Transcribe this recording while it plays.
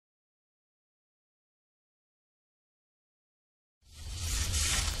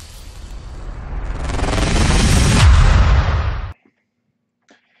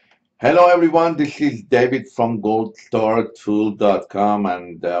Hello, everyone. This is David from goldstartool.com,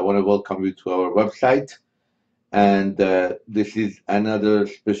 and I want to welcome you to our website. And this is another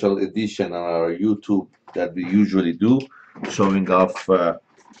special edition on our YouTube that we usually do, showing off our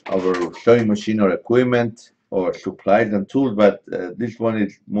sewing machine or equipment or supplies and tools. But this one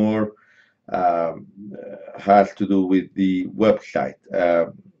is more has to do with the website.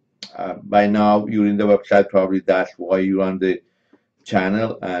 By now, you're in the website. Probably that's why you're on the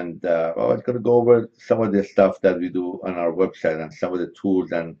channel, and I was going to go over some of the stuff that we do on our website and some of the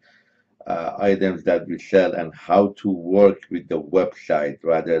tools and items that we sell and how to work with the website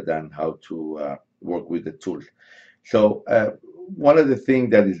rather than how to work with the tools. So one of the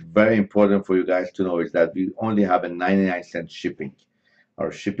things that is very important for you guys to know is that we only have a 99-cent shipping.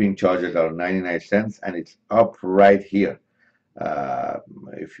 Our shipping charges are 99 cents, and it's up right here. Uh,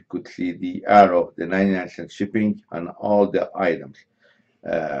 if you could see the arrow, the 99-cent shipping on all the items.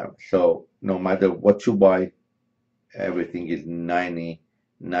 So no matter what you buy, everything is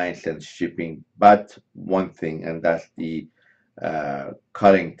 99 cents shipping. But one thing, and that's the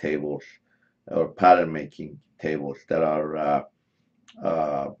cutting tables or pattern making tables that are uh,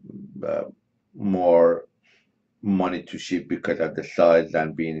 uh, more money to ship because of the size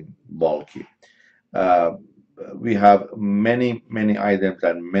and being bulky. Uh, we have many items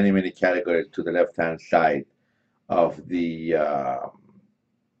and many categories to the left hand side of the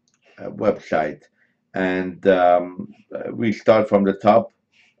website. And we start from the top,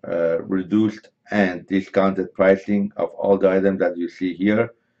 reduced and discounted pricing of all the items that you see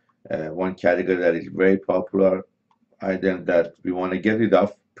here. One category that is very popular, item that we want to get rid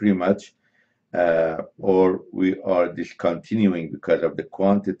of pretty much, or we are discontinuing because of the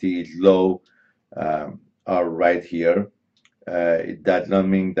quantity is low, are right here. It does not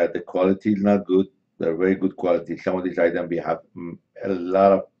mean that the quality is not good. They're very good quality. Some of these items we have a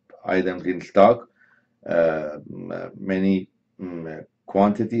lot of items in stock, many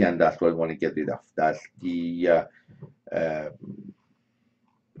quantity, and that's what we want to get rid of. That's the uh,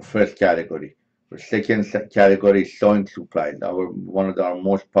 first category. The second category is sewing supplies, our one of our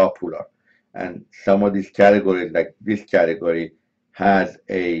most popular. And some of these categories, like this category, has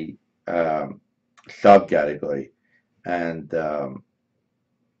a subcategory, and the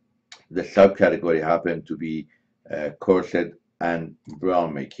subcategory happened to be corset and bra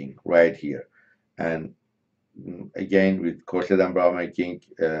making right here. And again, with corset and bra making,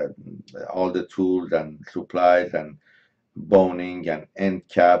 all the tools and supplies and boning and end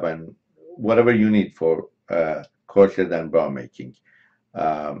cap and whatever you need for corset and bra making.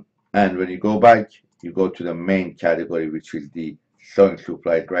 And when you go back, you go to the main category, which is the sewing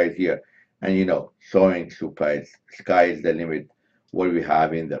supplies right here. And you know, sewing supplies, sky is the limit. What we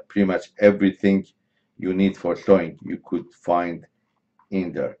have in there, pretty much everything you need for sewing, you could find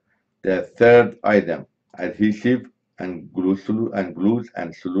in there. The third item, adhesive and glues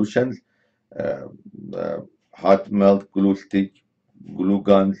and solutions, uh, uh, hot melt glue stick, glue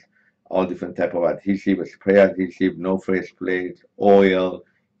guns, all different type of adhesive, spray adhesive, no fray sprays, oil,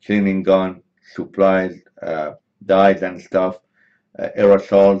 cleaning gun, supplies, dyes and stuff,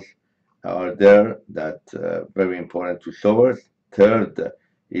 aerosols are there that very important to sewers. Third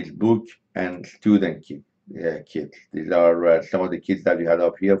is book and student kits. These are some of the kits that we had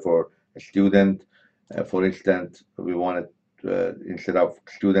up here for a student. For instance, we wanted instead of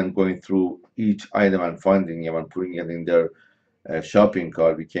student going through each item and finding it and putting it in their shopping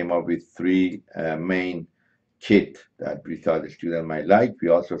cart, we came up with three main kit that we thought the student might like. We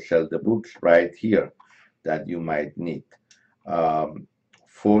also sell the books right here that you might need. Um,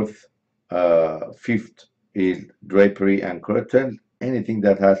 fifth is drapery and curtains. Anything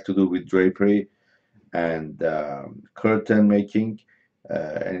that has to do with drapery and curtain making,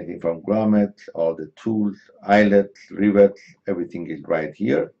 anything from grommets, all the tools, eyelets, rivets, everything is right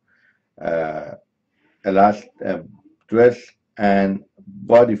here. Uh, Elast dress and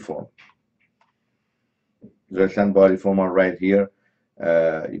body form. Dress and body form are right here.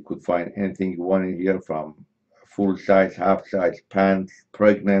 You could find anything you want in here from full size, half size, pants,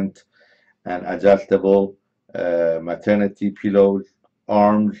 pregnant and adjustable, maternity pillows,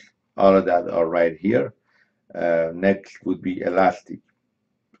 arms, all of that are right here. Next would be elastic,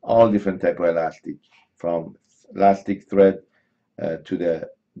 all different type of elastic, from elastic thread to the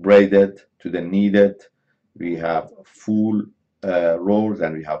braided to the kneaded. We have full rolls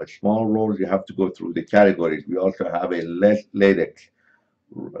and we have a small rolls. You have to go through the categories. We also have a less latex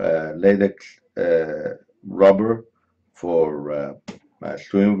rubber for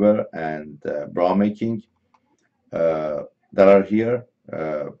swimwear and bra making that are here.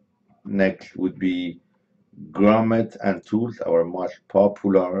 Next would be grommet and tools, our most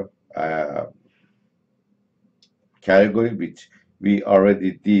popular uh, category, which we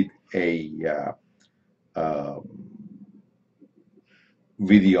already did a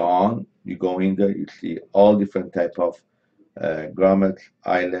video on. You go in there, you see all different type of grommets,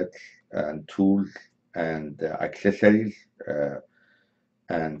 eyelets, and tools and accessories,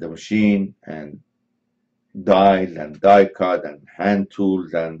 and the machine and dies and die cut and hand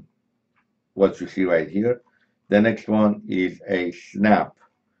tools and what you see right here. The next one is a snap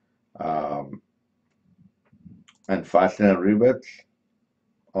um, and fastener rivets,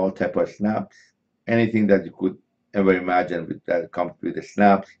 all type of snaps, anything that you could ever imagine with that comes with the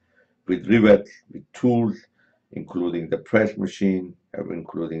snaps, with rivets, with tools, including the press machine,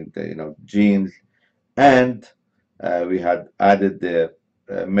 including the jeans, and we had added the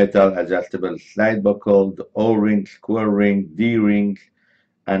metal adjustable slide buckle, the O-ring, square ring, D-ring,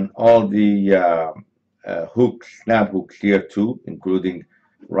 and all the hooks, snap hooks here too, including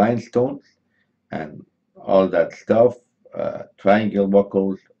rhinestones and all that stuff, triangle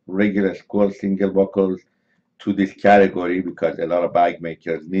buckles, regular square single buckles to this category because a lot of bag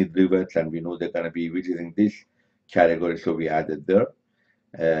makers need rivets and we know they're going to be visiting this category, so we added there.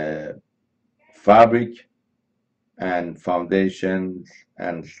 Fabric and foundations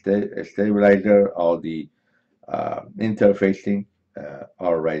and stabilizer, all the interfacing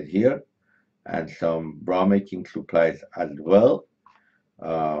are right here, and some bra making supplies as well.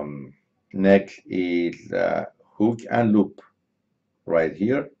 Um, Next is hook and loop right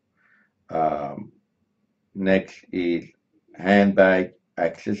here. Um, Next is handbag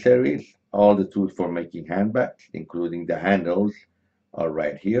accessories, all the tools for making handbags, including the handles, are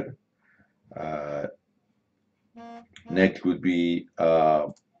right here. Uh, Next would be,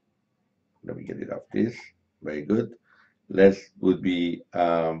 let me get it off this, very good. Next would be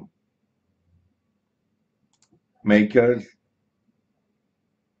makers,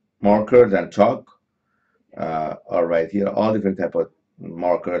 markers, and chalk are right here. All different type of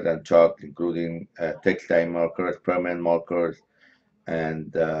markers and chalk, including textile markers, permanent markers,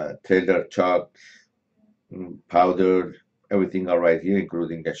 and tailor chalks, powders, everything are right here,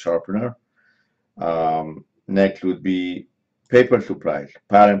 including a sharpener. Next would be paper supplies,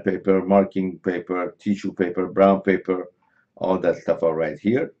 pattern paper, marking paper, tissue paper, brown paper, all that stuff are right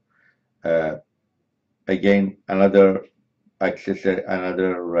here. Uh, Again, another accessory,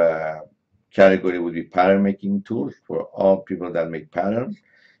 another category would be pattern making tools for all people that make patterns,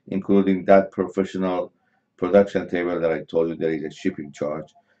 including that professional production table that I told you there is a shipping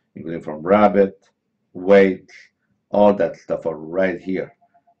charge, including from rabbet, weight, all that stuff are right here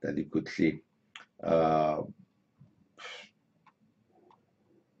that you could see. Uh,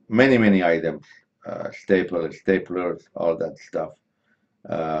 many items, staplers, all that stuff.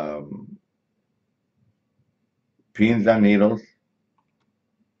 Um, Pins and needles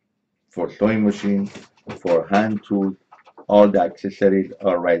for sewing machine, for hand tools, all the accessories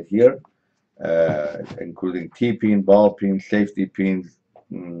are right here, including T-pin, ball pin, safety pins,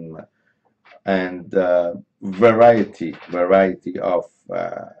 and variety of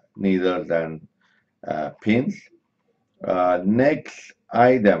needles and pins. Next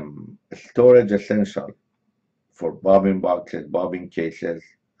item, storage essential for bobbin boxes, bobbin cases,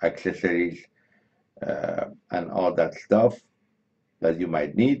 accessories, and all that stuff that you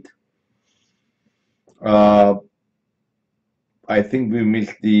might need. Uh, I think we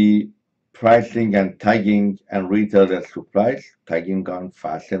missed the pricing and tagging and retailer supplies, tagging on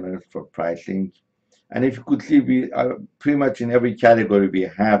fasteners for pricing. And if you could see, we are pretty much in every category, we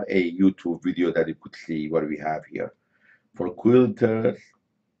have a YouTube video that you could see what we have here. For quilters,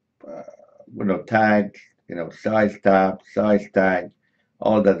 uh, tags, size tab, size tag,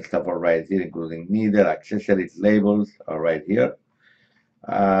 all that stuff are right here, including needle, accessories, labels are right here.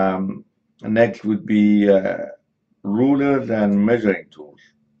 Next would be rulers and measuring tools.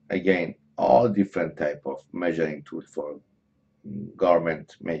 Again, all different type of measuring tools for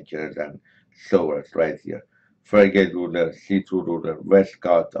garment makers and sewers right here. Fairgate ruler, see-through ruler,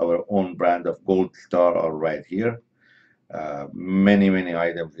 Westcott, our own brand of Gold Star are right here. Many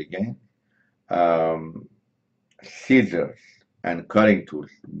items again. Um, Scissors and cutting tools,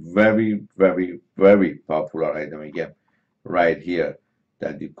 very popular item again, right here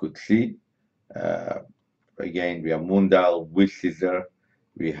that you could see. Uh, Again, we have Mundal, Witch Scissor,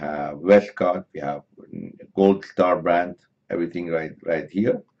 we have Westcott, we have Gold Star brand, everything right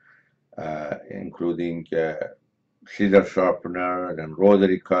here, including scissor sharpeners and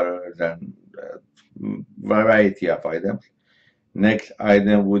rotary cutters and variety of items. Next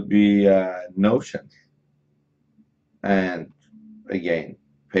item would be notions, and again,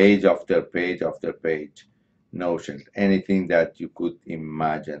 page after page after page, notions, anything that you could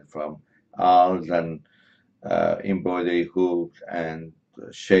imagine, from awls and embroidery hoops and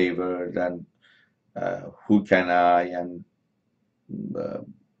shavers and hook and eye and uh,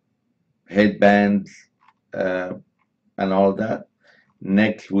 headbands uh, and all that.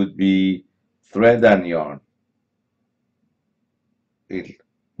 Next would be thread and yarn. It's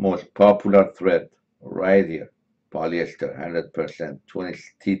most popular thread right here. Polyester, 100%,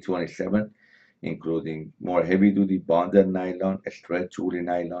 T27, including more heavy-duty bonded nylon, stretch woolly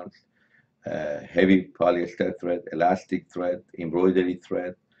nylons, heavy polyester thread, elastic thread, embroidery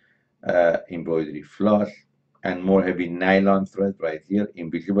thread, embroidery floss, and more heavy nylon thread right here,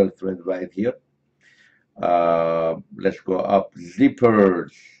 invisible thread right here. Let's go up.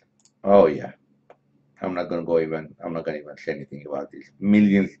 Zippers. Oh yeah. I'm not gonna even say anything about this.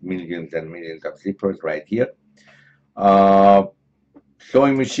 Millions, millions, and millions of zippers right here. Uh,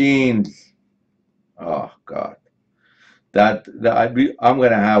 Sewing machines. Oh God. I'm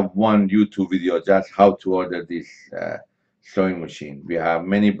gonna have one YouTube video just how to order this sewing machine. We have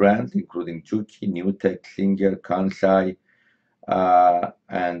many brands, including Juki, Newtek, Singer, Kansai,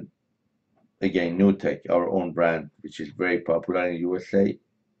 and again Newtek, our own brand, which is very popular in USA.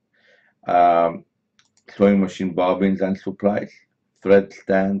 Um, Sewing machine bobbins and supplies, thread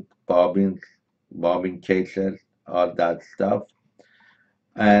stand, bobbins, bobbin cases, all that stuff.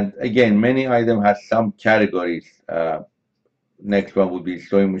 And again, many items have some categories. Next one would be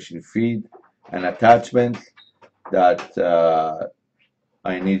sewing machine feed and attachments that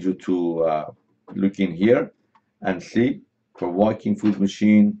I need you to look in here and see for walking food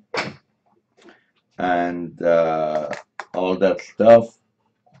machine and all that stuff.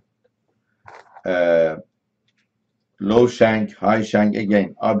 Uh, Low shank, high shank.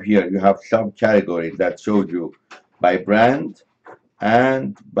 Again, up here you have subcategories that showed you by brand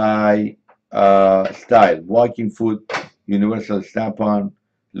and by style. Walking foot, universal snap-on,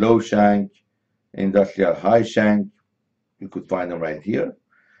 low shank, industrial high shank. You could find them right here.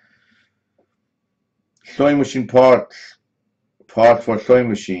 Sewing machine parts, parts for sewing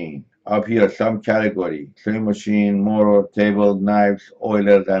machine. Up here, some category. Sewing machine, motor, table, knives,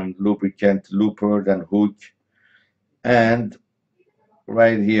 oilers and lubricant, loopers and hook. And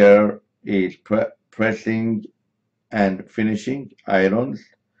right here is pressing and finishing, irons,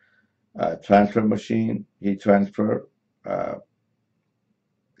 transfer machine, heat transfer, uh,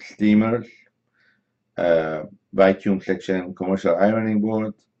 steamers, uh, vacuum section, commercial ironing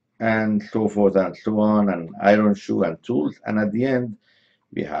board, and so forth and so on, and iron shoe and tools. And at the end,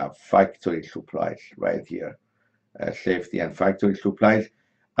 we have factory supplies right here, safety and factory supplies.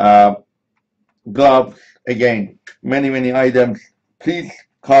 Uh, Gloves, again, many, many items. Please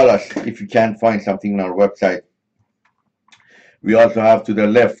call us if you can't find something on our website. We also have to the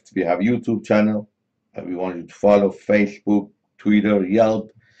left, we have YouTube channel. We want you to follow Facebook, Twitter,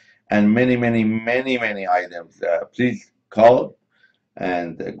 Yelp, and many, many, many, many items. Please call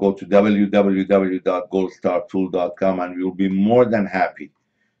and go to www.goldstartool.com, and we'll be more than happy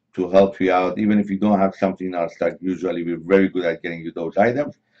to help you out. Even if you don't have something in our stock, usually we're very good at getting you those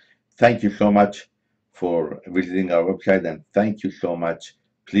items. Thank you so much for visiting our website, and thank you so much.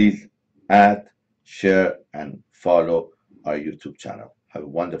 Please add, share, and follow our YouTube channel. Have a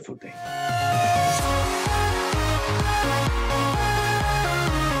wonderful day.